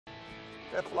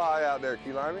That fly out there,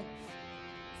 Key Limey.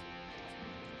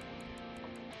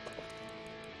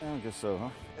 I guess so, huh?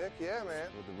 Heck yeah, man.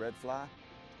 With the red fly.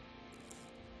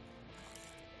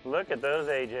 Look at those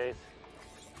AJs.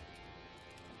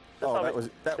 Oh,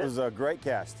 that was a great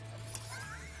cast.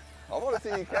 I want to see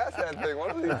you cast that thing one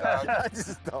of these times. I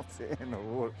just dumped it in the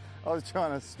water. I was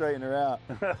trying to straighten her out.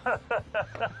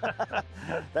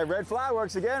 That red fly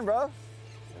works again, bro.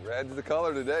 Red's the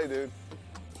color today, dude.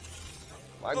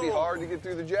 Might be hard to get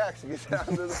through the jacks to get down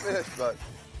to the fish, but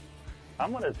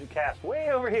I'm gonna cast way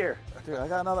over here. Dude, I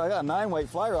got a 9-weight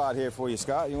fly rod here for you,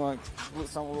 Scott. You want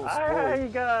something a little All right, spoily? you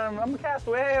got 'em. I'm gonna cast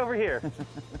way over here.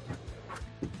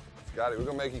 Scotty, we're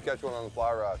gonna make you catch one on the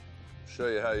fly rod. Show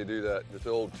you how you do that. This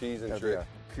old teasing trick.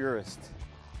 Purist.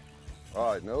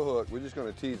 All right, no hook. We're just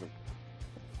gonna tease them.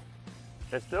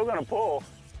 It's still gonna pull.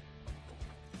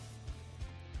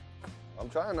 I'm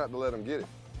trying not to let them get it.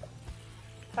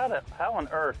 How on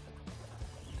earth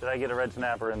did I get a red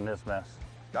snapper in this mess?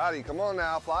 Scotty, come on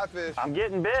now, fly fish. I'm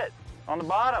getting bit on the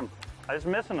bottom. I'm just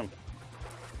missing them.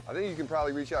 I think you can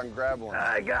probably reach out and grab one.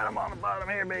 I got them on the bottom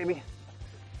here, baby.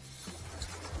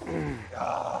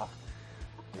 Ah,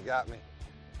 you got me.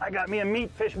 I got me a meat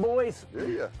fish, boys. Do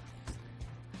you?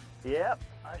 Yep,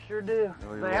 I sure do.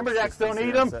 Oh, The amberjacks don't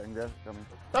eat them.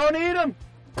 Don't eat them.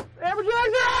 The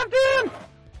amberjacks are after him.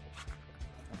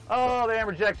 Oh, the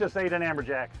amberjack just ate an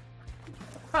amberjack.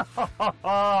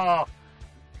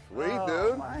 Sweet, Oh,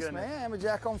 dude. my Nice, goodness. man.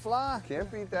 Amberjack on fly.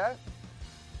 Can't beat that.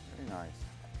 Very nice.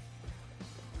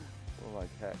 Feel like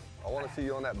heck. I want to see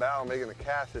you on that bow making a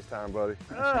cast this time, buddy.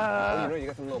 Oh, you know, you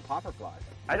got some little popper flies.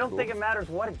 I don't think it matters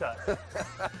what it does.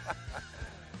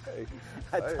 Hey,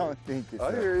 I don't think it's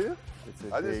I hear you. It's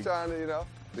a I'm just big- trying to, you know,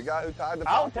 the guy who tied the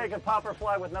I'll popper. take a popper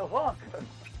fly with no hook.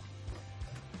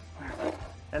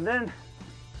 And then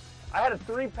I had a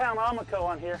 3-pound Amico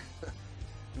on here.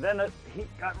 Then he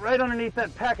got right underneath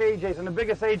that pack of AJs, and the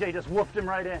biggest AJ just woofed him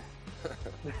right in.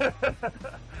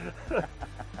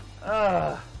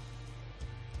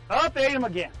 Oh, they ate him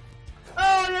again.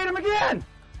 Oh, they ate him again!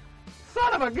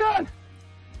 Son of a gun!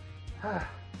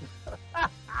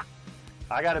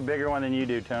 I got a bigger one than you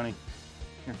do, Tony.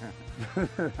 I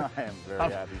am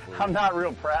very happy for you. I'm not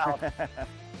real proud.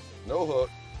 No hook.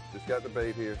 Just got the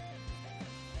bait here.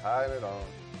 Tying it on.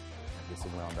 Get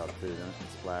some wound up too, don't it?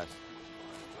 Splash.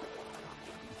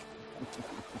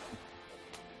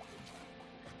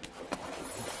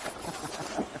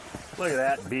 Look at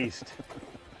that beast.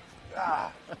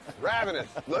 Ah, ravenous.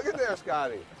 Look at there,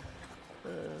 Scotty.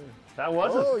 That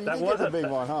wasn't. Oh, you that did get the wasn't big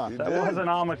one, huh? You That did. was an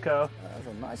Amico. That's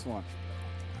a nice one.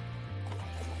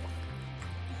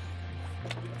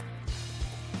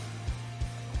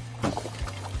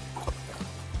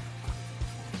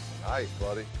 Nice,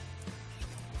 buddy.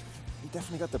 You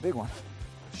definitely got the big one.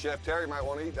 Chef Terry might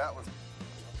want to eat that one.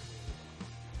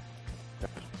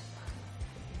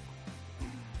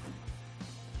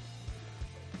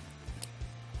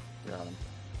 Got him.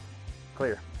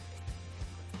 Clear.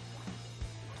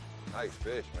 Nice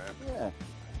fish, man. Yeah.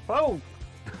 Whoa!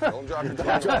 Don't drop your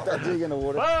Drop jaw. that jig in the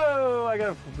water. Whoa! I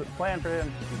got a plan for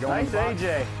him. going Nice in the box?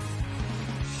 AJ.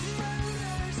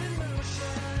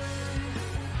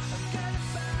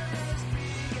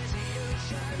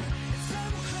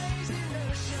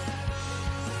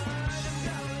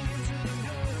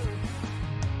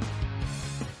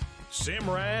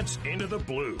 Simrad's Into the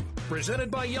Blue,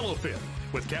 presented by Yellowfin,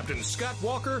 with Captain Scott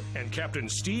Walker and Captain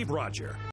Steve Rodger.